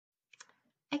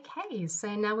Okay,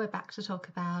 so now we're back to talk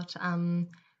about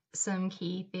some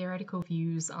key theoretical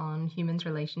views on humans'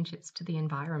 relationships to the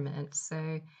environment.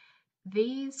 So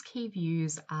these key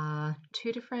views are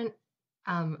two different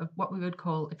of what we would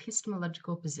call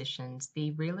epistemological positions,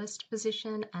 the realist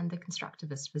position and the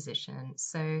constructivist position.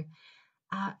 So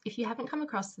if you haven't come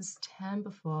across this term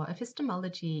before,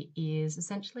 epistemology is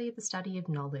essentially the study of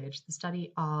knowledge, the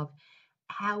study of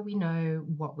how we know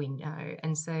what we know.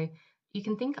 And so you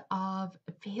can think of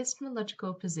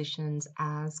epistemological positions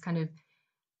as kind of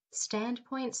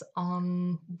standpoints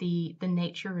on the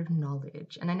nature of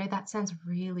knowledge. And I know that sounds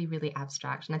really, really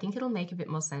abstract, and I think it'll make a bit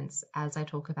more sense as I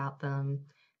talk about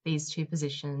these two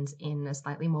positions in a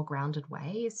slightly more grounded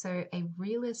way. So a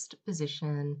realist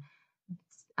position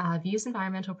views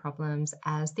environmental problems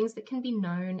as things that can be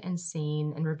known and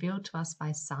seen and revealed to us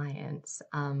by science.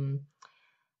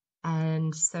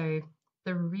 And so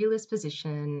the realist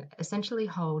position essentially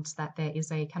holds that there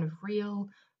is a kind of real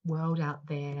world out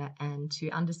there, and to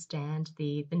understand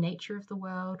the nature of the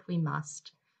world, we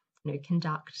must,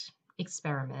 conduct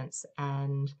experiments,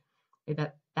 and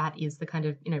that is the kind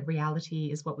of,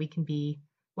 reality is what we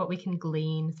can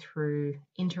glean through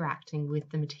interacting with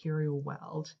the material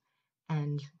world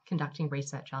and conducting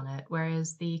research on it.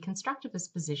 Whereas the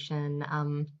constructivist position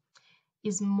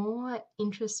is more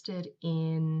interested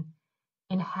in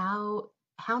how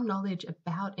knowledge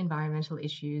about environmental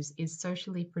issues is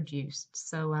socially produced.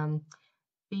 So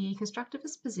the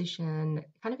constructivist position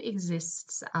kind of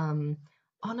exists on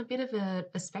a bit of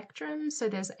a spectrum. So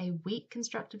there's a weak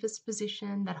constructivist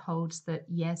position that holds that,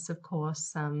 yes, of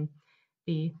course,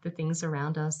 the things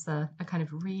around us are kind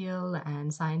of real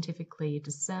and scientifically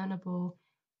discernible,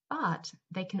 but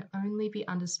they can only be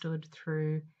understood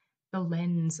through the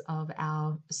lens of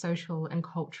our social and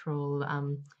cultural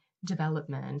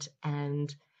development.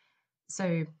 And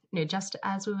so, just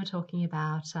as we were talking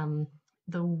about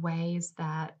the ways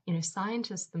that,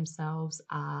 scientists themselves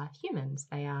are humans,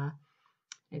 they are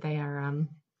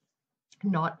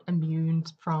not immune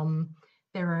from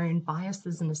their own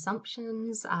biases and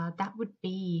assumptions. That would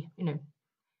be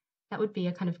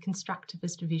a kind of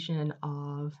constructivist vision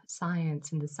of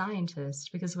science and the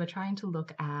scientist, because we're trying to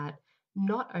look at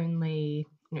not only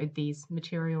these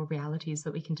material realities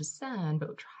that we can discern, but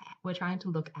we're trying to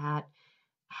look at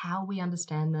how we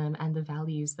understand them and the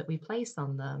values that we place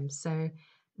on them. So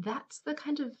that's the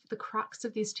kind of the crux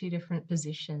of these two different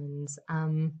positions.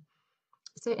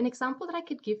 So an example that I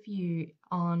could give you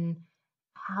on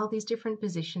how these different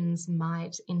positions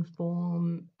might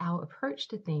inform our approach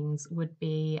to things would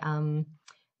be an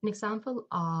example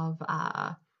of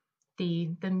the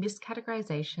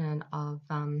miscategorization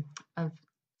of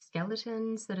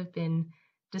skeletons that have been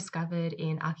discovered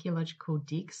in archaeological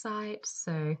dig sites.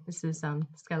 So this is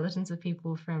skeletons of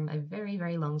people from a very,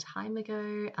 very long time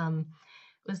ago. It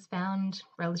was found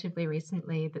relatively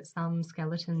recently that some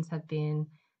skeletons have been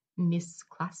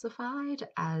misclassified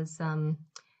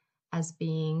as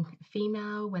being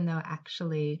female when they were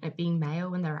actually being male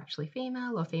when they were actually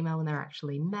female, or female when they were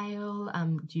actually male,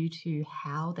 due to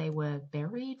how they were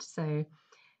buried. So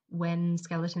when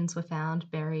skeletons were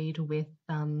found buried with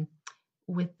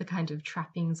the kind of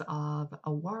trappings of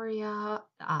a warrior,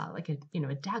 like a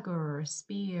dagger or a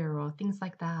spear or things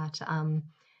like that,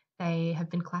 they have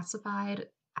been classified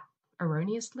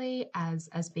erroneously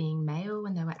as being male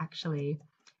when they were actually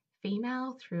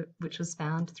female, which was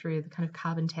found through the kind of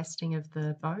carbon testing of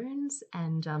the bones.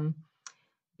 And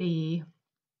the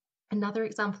another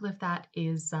example of that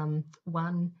is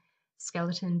one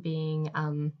skeleton being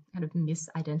kind of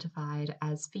misidentified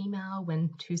as female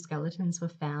when two skeletons were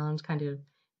found. Kind of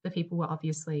the people were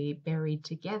obviously buried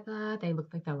together. They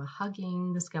looked like they were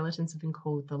hugging. The skeletons have been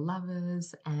called the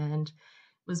lovers, and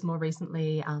was more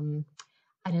recently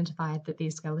identified that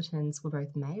these skeletons were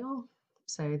both male.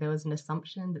 So there was an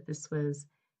assumption that this was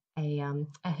a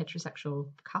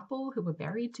heterosexual couple who were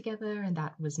buried together, and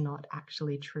that was not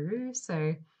actually true.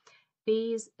 So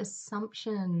these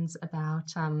assumptions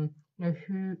about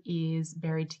who is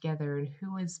buried together and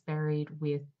who is buried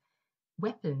with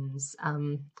weapons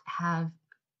have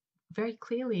very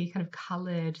clearly kind of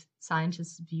coloured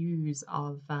scientists' views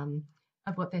of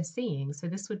what they're seeing. So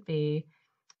this would be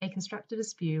a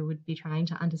constructivist view would be trying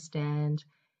to understand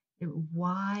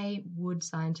why would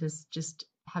scientists just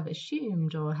have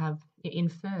assumed or have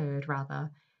inferred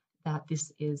rather that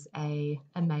this is a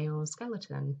male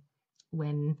skeleton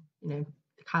when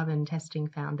carbon testing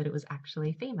found that it was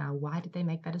actually female. Why did they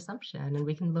make that assumption? And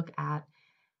we can look at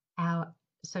our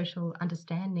social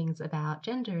understandings about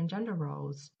gender and gender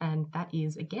roles, and that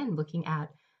is again looking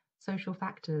at social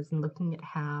factors and looking at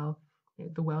how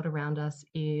the world around us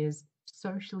is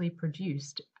socially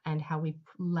produced and how we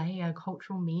lay a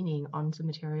cultural meaning onto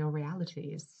material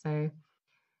realities. So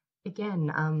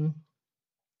again,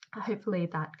 hopefully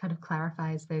that kind of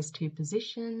clarifies those two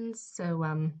positions.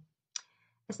 So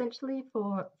essentially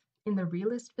in the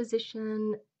realist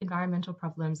position, environmental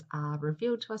problems are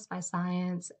revealed to us by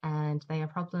science, and they are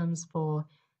problems for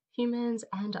humans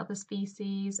and other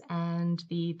species. And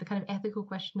the kind of ethical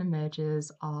question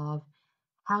emerges of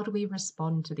how do we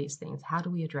respond to these things? How do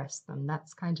we address them?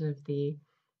 That's kind of the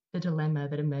dilemma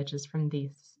that emerges from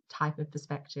this type of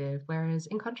perspective. Whereas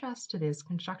in contrast to this,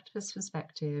 constructivist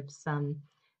perspectives,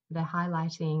 they're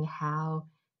highlighting how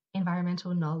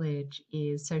environmental knowledge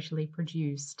is socially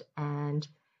produced and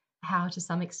how, to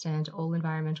some extent, all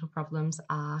environmental problems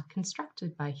are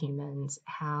constructed by humans,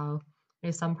 how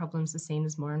some problems are seen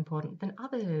as more important than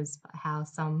others, but how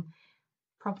some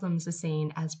problems are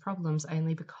seen as problems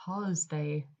only because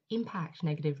they impact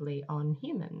negatively on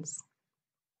humans.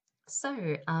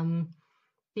 So,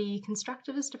 the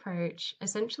constructivist approach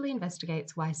essentially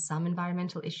investigates why some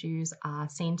environmental issues are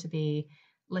seen to be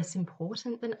less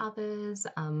important than others,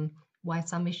 why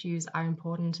some issues are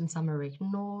important and some are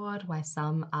ignored, why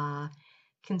some are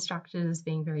constructed as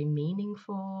being very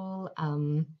meaningful,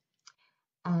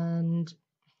 and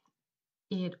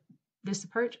this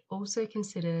approach also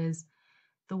considers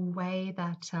the way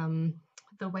that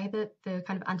the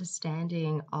kind of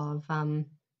understanding of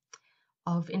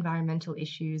environmental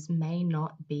issues may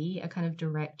not be a kind of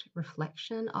direct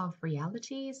reflection of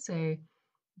reality. So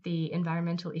the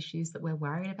environmental issues that we're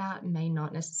worried about may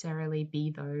not necessarily be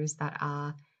those that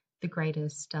are the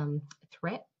greatest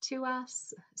threat to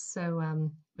us.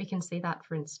 So we can see that,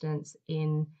 for instance,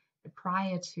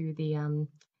 prior to the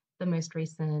most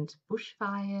recent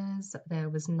bushfires, there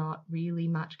was not really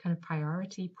much kind of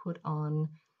priority put on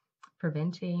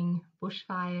preventing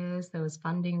bushfires. There was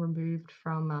funding removed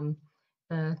from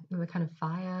the kind of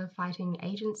firefighting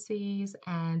agencies,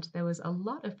 and there was a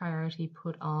lot of priority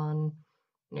put on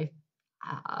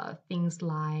things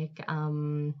like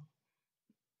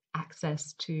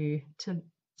access to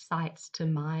sites to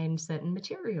mine certain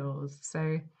materials.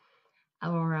 So,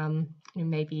 or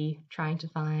maybe trying to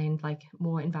find like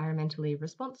more environmentally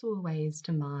responsible ways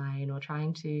to mine, or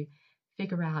trying to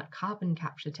figure out carbon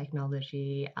capture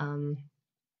technology.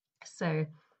 So,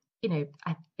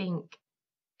 I think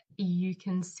you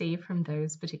can see from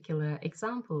those particular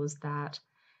examples that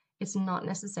it's not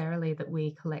necessarily that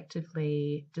we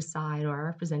collectively decide, or our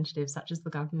representatives, such as the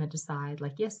government, decide,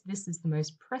 like, yes, this is the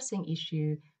most pressing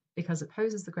issue because it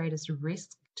poses the greatest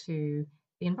risk to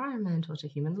the environment or to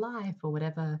human life, or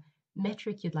whatever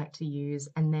metric you'd like to use,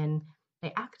 and then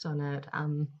they act on it.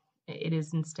 It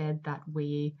is instead that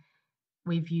we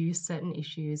view certain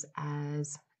issues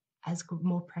as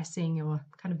more pressing, or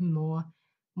kind of more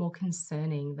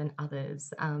concerning than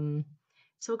others.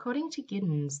 So according to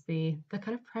Giddens, the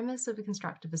kind of premise of a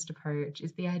constructivist approach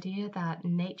is the idea that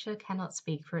nature cannot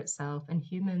speak for itself and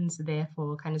humans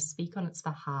therefore kind of speak on its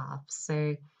behalf.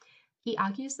 So he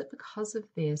argues that because of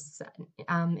this,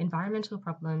 environmental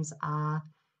problems are,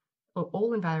 or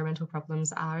all environmental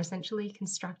problems are essentially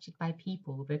constructed by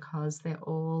people, because they're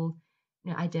all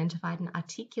identified and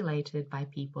articulated by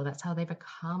people. That's how they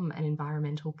become an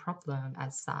environmental problem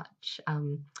as such.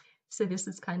 So this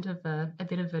is kind of a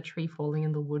bit of a tree falling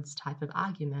in the woods type of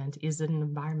argument. Is it an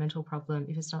environmental problem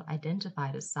if it's not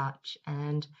identified as such?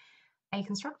 And a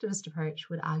constructivist approach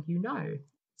would argue no.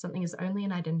 Something is only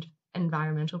an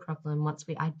environmental problem once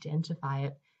we identify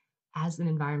it as an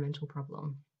environmental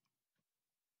problem.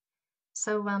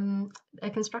 So a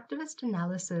constructivist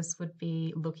analysis would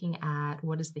be looking at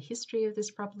what is the history of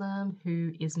this problem,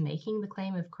 who is making the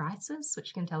claim of crisis,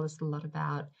 which can tell us a lot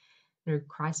about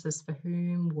crisis for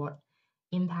whom, what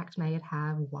impact may it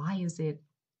have, why is it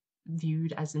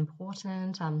viewed as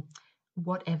important,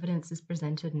 what evidence is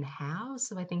presented and how.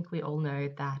 So I think we all know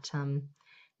that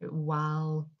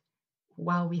while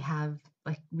we have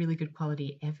like really good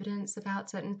quality evidence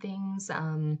about certain things,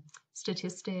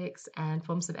 statistics and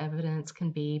forms of evidence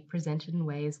can be presented in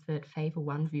ways that favor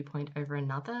one viewpoint over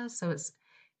another. So it's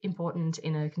important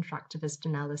in a constructivist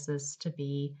analysis to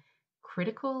be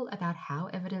critical about how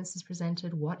evidence is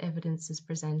presented, what evidence is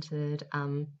presented,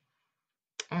 and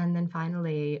then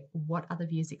finally, what other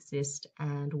views exist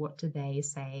and what do they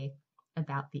say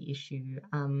about the issue.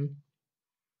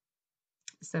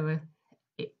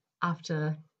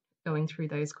 After going through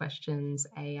those questions,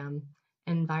 an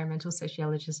environmental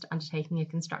sociologist undertaking a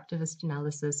constructivist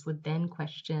analysis would then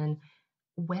question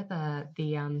whether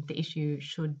the issue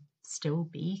should still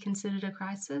be considered a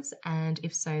crisis, and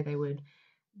if so, they would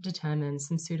determine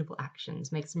some suitable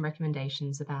actions, make some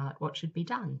recommendations about what should be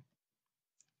done.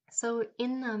 So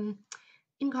in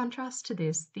contrast to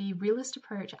this, the realist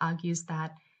approach argues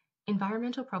that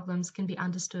environmental problems can be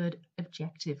understood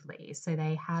objectively. So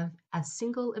they have a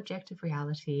single objective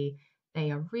reality,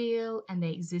 they are real, and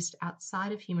they exist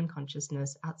outside of human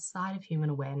consciousness, outside of human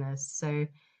awareness. So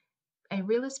a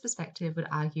realist perspective would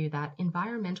argue that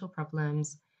environmental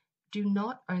problems do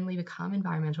not only become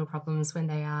environmental problems when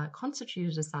they are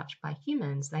constituted as such by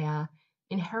humans, they are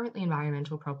inherently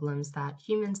environmental problems that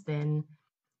humans then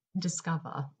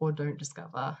discover or don't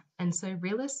discover. And so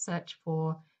realists search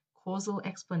for causal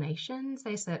explanations.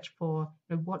 They search for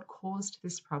what caused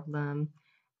this problem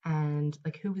and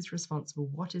like who is responsible,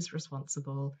 what is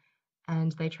responsible.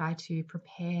 And they try to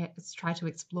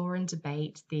explore and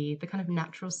debate the kind of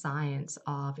natural science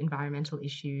of environmental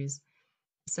issues.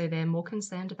 So they're more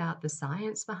concerned about the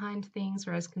science behind things,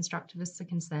 whereas constructivists are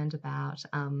concerned about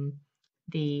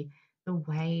the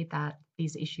way that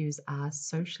these issues are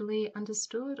socially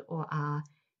understood or are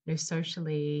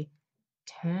socially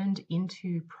turned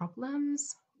into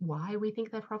problems, why we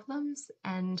think they're problems.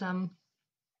 And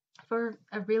for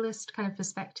a realist kind of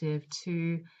perspective,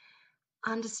 to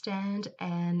understand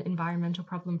an environmental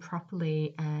problem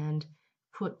properly and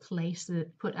put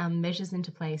measures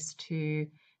into place to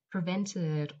prevent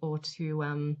it or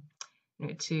to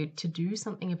do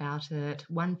something about it,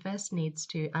 one first needs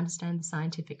to understand the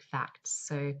scientific facts.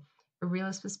 So a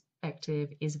realist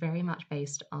perspective is very much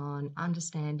based on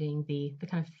understanding the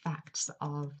kind of facts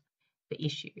of the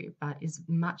issue, but is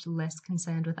much less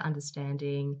concerned with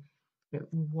understanding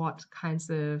what kinds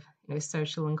of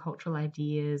social and cultural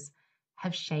ideas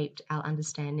have shaped our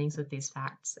understandings of these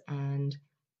facts and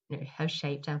have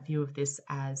shaped our view of this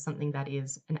as something that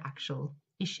is an actual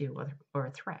issue or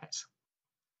a threat.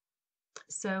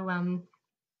 So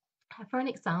for an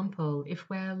example, if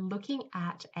we're looking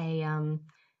at a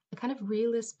kind of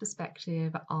realist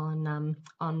perspective on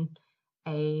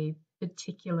a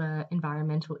particular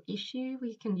environmental issue,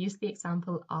 we can use the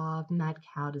example of mad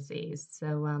cow disease.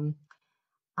 So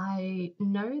I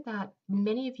know that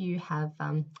many of you have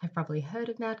probably heard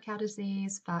of mad cow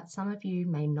disease, but some of you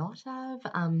may not have.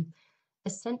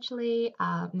 Essentially,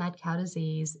 mad cow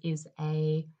disease is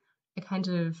a kind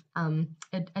of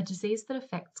a disease that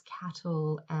affects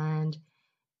cattle, and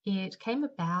it came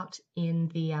about in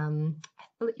the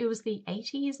it was the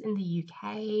 80s in the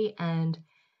UK, and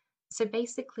so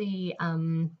basically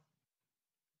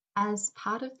as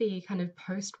part of the kind of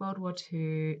post-World War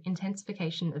II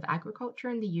intensification of agriculture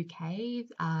in the UK,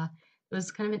 there was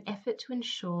kind of an effort to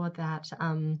ensure that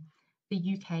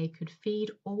the UK could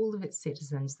feed all of its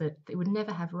citizens, that it would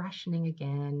never have rationing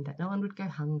again, that no one would go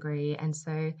hungry. And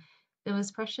so there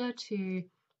was pressure to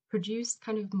produce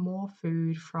kind of more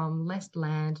food from less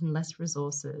land and less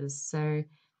resources. So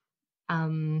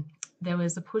there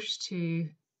was a push to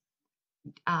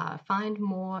find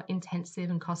more intensive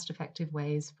and cost-effective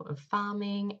ways of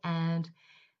farming. And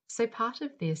so part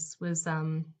of this was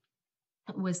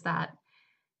that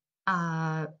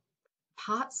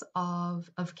parts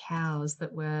of cows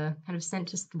that were kind of sent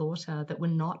to slaughter that were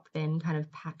not then kind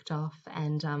of packed off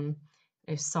and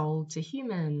sold to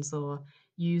humans or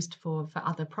used for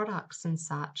other products and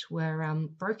such were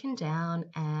broken down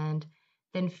and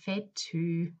then fed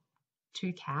to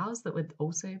cows that were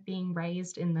also being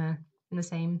raised in the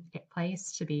same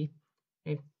place to be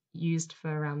used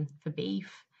for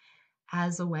beef,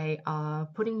 as a way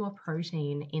of putting more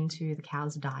protein into the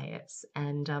cows' diets.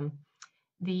 And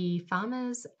the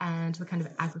farmers and the kind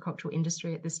of agricultural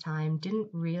industry at this time didn't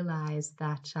realize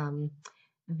that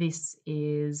this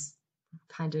is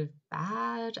kind of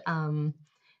bad.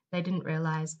 They didn't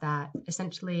realize that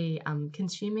essentially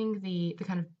consuming the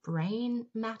kind of brain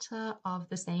matter of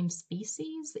the same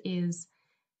species is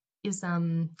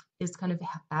kind of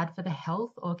bad for the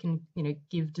health, or can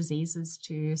give diseases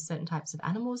to certain types of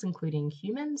animals, including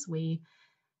humans. We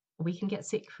can get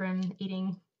sick from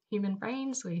eating human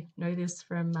brains. We know this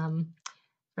from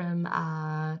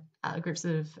groups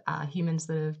of humans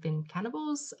that have been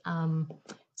cannibals.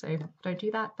 So don't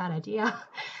do that. Bad idea.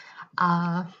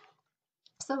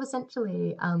 So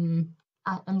essentially, I'm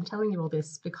telling you all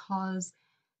this because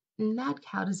mad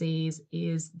cow disease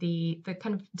is the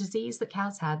kind of disease that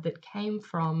cows had that came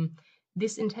from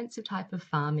this intensive type of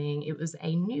farming. It was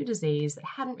a new disease that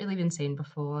hadn't really been seen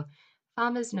before.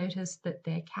 Farmers noticed that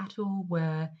their cattle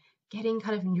were getting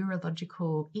kind of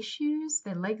neurological issues.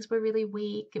 Their legs were really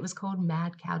weak. It was called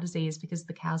mad cow disease because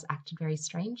the cows acted very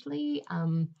strangely.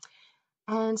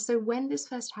 And so when this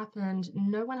first happened,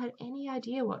 no one had any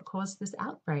idea what caused this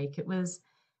outbreak. It was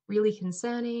really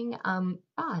concerning,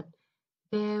 but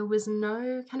there was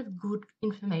no kind of good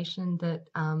information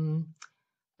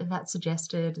that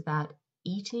suggested that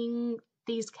eating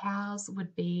these cows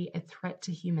would be a threat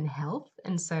to human health.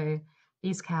 And so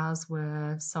these cows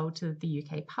were sold to the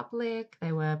UK public,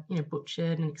 they were,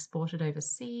 butchered and exported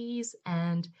overseas,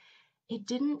 and it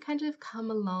didn't kind of come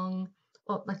along,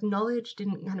 or like knowledge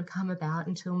didn't kind of come about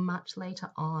until much later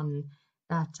on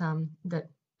that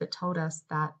told us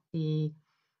that the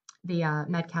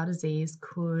mad cow disease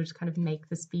could kind of make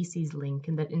the species link,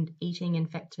 and that eating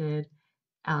infected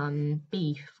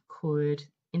beef could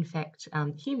infect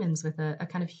humans with a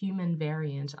kind of human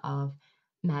variant of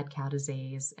mad cow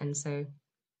disease. And so,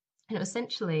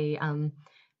 essentially,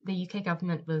 the UK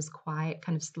government was quite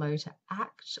kind of slow to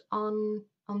act on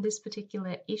this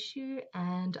particular issue,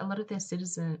 and a lot of their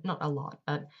citizens, not a lot,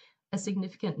 but a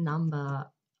significant number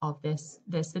of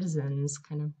their citizens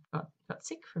kind of got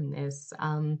sick from this.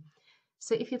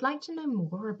 So if you'd like to know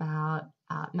more about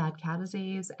mad cow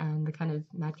disease and the kind of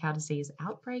mad cow disease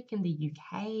outbreak in the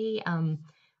UK,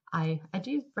 I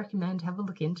do recommend have a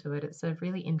look into it. It's a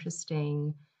really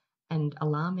interesting and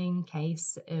alarming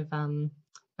case of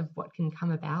what can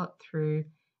come about through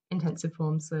intensive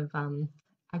forms of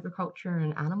agriculture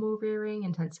and animal rearing,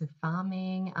 intensive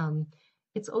farming.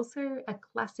 It's also a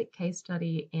classic case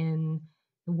study in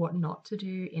what not to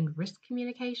do in risk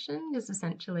communication, because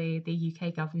essentially the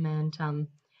UK government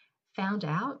found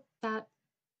out that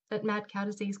mad cow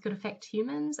disease could affect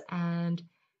humans, and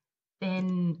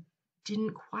then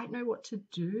didn't quite know what to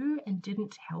do and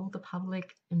didn't tell the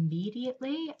public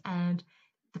immediately. And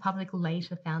the public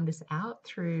later found this out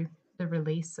through the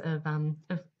release of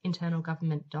internal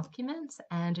government documents,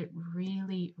 and it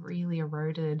really, really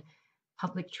eroded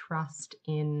public trust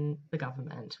in the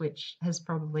government, which has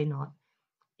probably not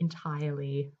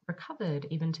entirely recovered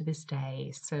even to this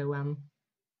day. So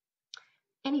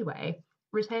anyway,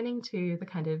 returning to the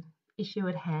kind of issue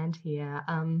at hand here,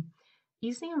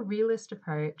 using a realist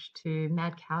approach to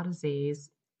mad cow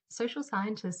disease, social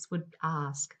scientists would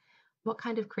ask, what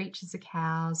kind of creatures are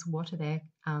cows? What are their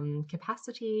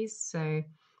capacities? So,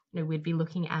 we'd be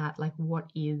looking at like what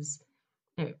is,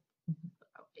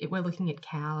 we're looking at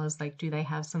cows, like, do they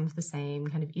have some of the same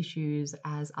kind of issues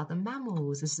as other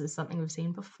mammals? Is this something we've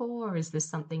seen before? Is this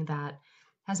something that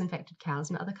has infected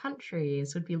cows in other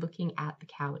countries? We'd be looking at the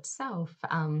cow itself.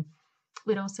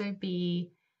 We'd also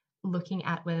be looking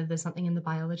at whether there's something in the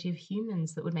biology of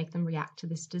humans that would make them react to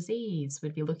this disease.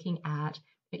 We'd be looking at,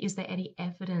 is there any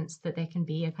evidence that there can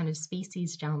be a kind of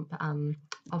species jump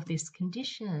of this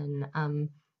condition?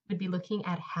 We'd be looking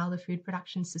at how the food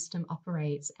production system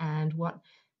operates and what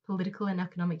political and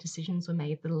economic decisions were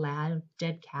made that allowed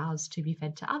dead cows to be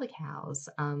fed to other cows.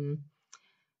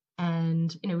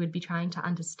 And, we'd be trying to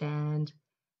understand,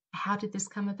 how did this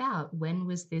come about? When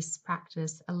was this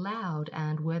practice allowed?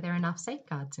 And were there enough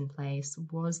safeguards in place?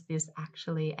 Was this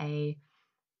actually a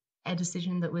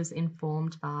decision that was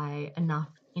informed by enough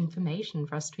information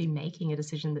for us to be making a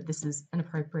decision that this is an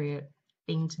appropriate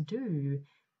thing to do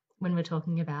when we're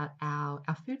talking about our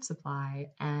food supply?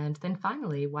 And then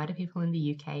finally, why do people in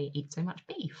the UK eat so much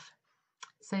beef?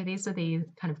 So these are the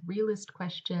kind of realist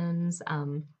questions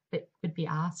that could be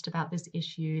asked about this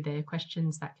issue. They're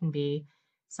questions that can be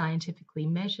scientifically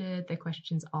measured. They're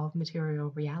questions of material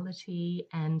reality.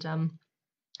 And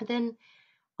then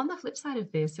on the flip side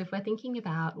of this, if we're thinking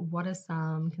about what are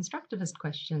some constructivist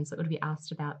questions that would be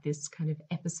asked about this kind of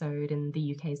episode in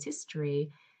the UK's history,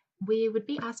 we would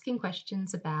be asking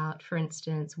questions about, for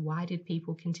instance, why did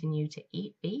people continue to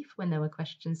eat beef when there were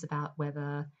questions about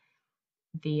whether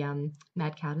the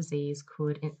mad cow disease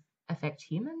could affect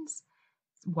humans?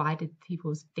 Why did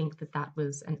people think that that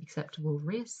was an acceptable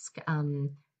risk?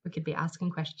 We could be asking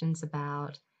questions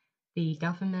about the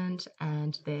government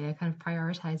and their kind of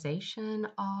prioritization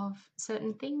of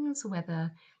certain things,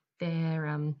 whether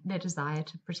their desire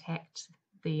to protect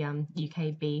the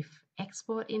UK beef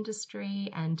export industry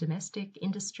and domestic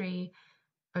industry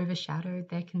overshadowed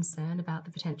their concern about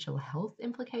the potential health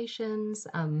implications.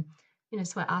 So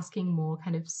we're asking more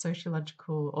kind of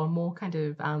sociological, or more kind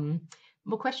of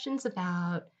more questions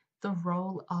about the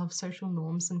role of social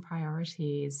norms and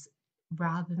priorities,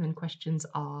 rather than questions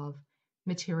of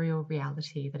material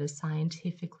reality that is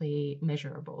scientifically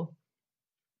measurable.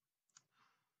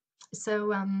 So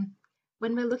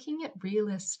when we're looking at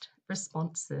realist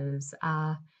responses,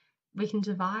 we can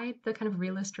divide the kind of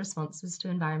realist responses to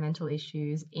environmental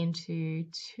issues into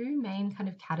two main kind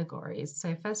of categories.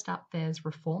 So first up, there's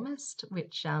reformist,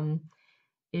 which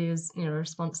is a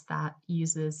response that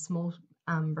uses small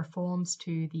reforms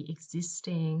to the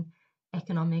existing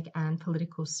economic and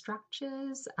political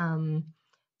structures.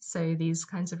 So these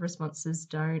kinds of responses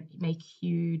don't make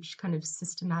huge kind of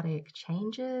systematic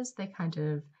changes. They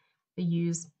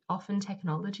use often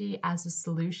technology as a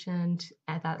solution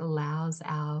that allows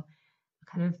our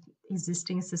kind of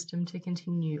existing system to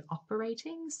continue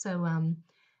operating. So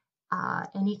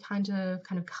any kind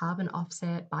of carbon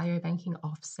offset, biobanking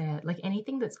offset, like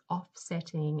anything that's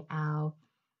offsetting our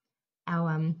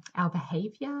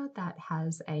behavior that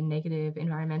has a negative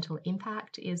environmental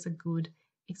impact is a good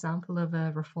example of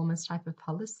a reformist type of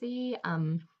policy.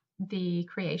 The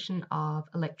creation of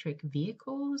electric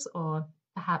vehicles, or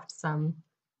perhaps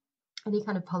any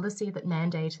kind of policy that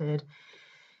mandated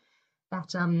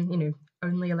that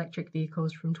only electric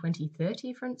vehicles from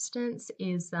 2030, for instance,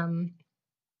 is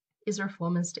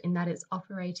reformist in that it's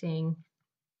operating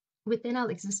within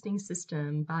our existing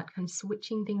system, but kind of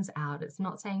switching things out. It's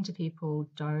not saying to people,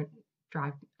 don't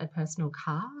drive a personal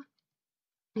car.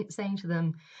 It's saying to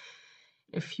them,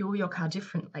 fuel your car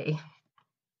differently.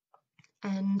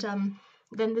 And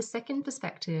then the second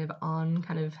perspective on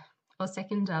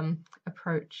second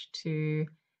approach to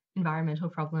environmental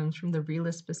problems from the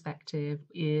realist perspective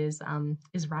is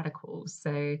radical.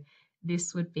 So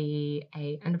this would be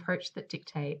an approach that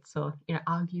dictates or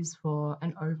argues for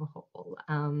an overhaul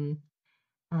and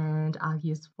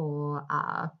argues for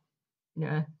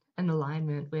an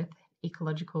alignment with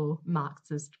ecological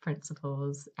Marxist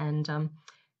principles. And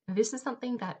this is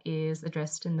something that is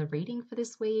addressed in the reading for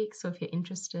this week. So if you're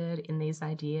interested in these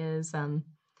ideas,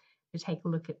 you take a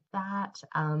look at that.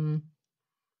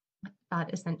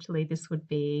 But essentially, this would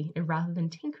be, rather than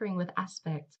tinkering with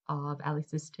aspects of our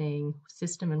existing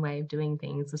system and way of doing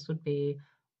things, this would be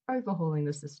overhauling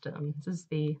the system. This is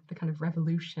the kind of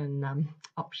revolution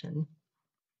option.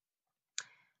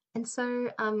 And so,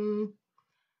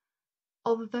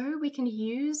 although we can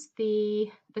use the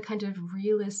kind of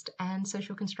realist and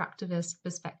social constructivist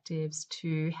perspectives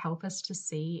to help us to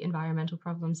see environmental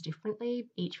problems differently,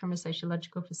 each from a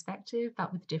sociological perspective,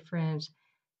 but with different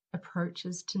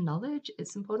approaches to knowledge,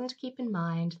 it's important to keep in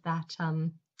mind that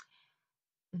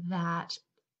that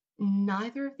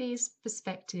neither of these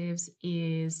perspectives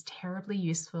is terribly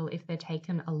useful if they're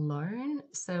taken alone.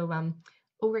 So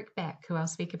Ulrich Beck, who I'll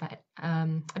speak about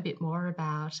a bit more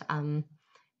about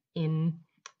in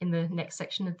the next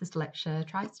section of this lecture,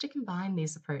 tries to combine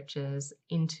these approaches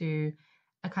into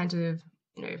a kind of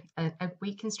a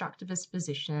weak constructivist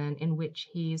position in which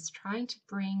he's trying to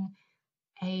bring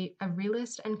a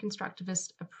realist and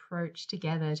constructivist approach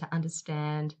together to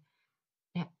understand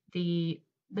the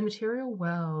material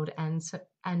world and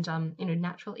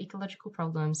natural ecological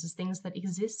problems as things that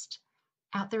exist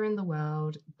out there in the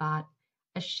world but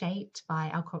are shaped by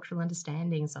our cultural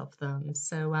understandings of them.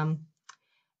 So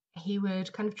he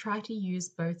would kind of try to use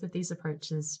both of these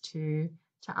approaches to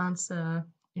answer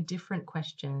different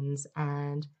questions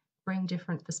and bring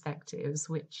different perspectives,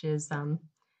 which is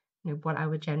what I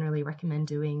would generally recommend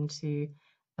doing to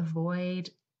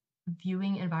avoid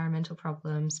viewing environmental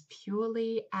problems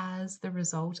purely as the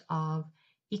result of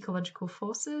ecological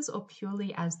forces or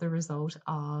purely as the result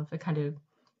of a kind of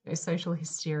social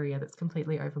hysteria that's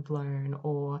completely overblown,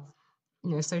 or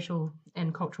social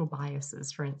and cultural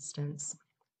biases, for instance.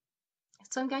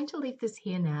 So I'm going to leave this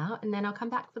here now, and then I'll come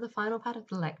back for the final part of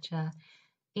the lecture,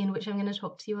 in which I'm going to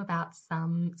talk to you about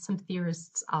some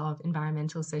theorists of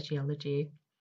environmental sociology.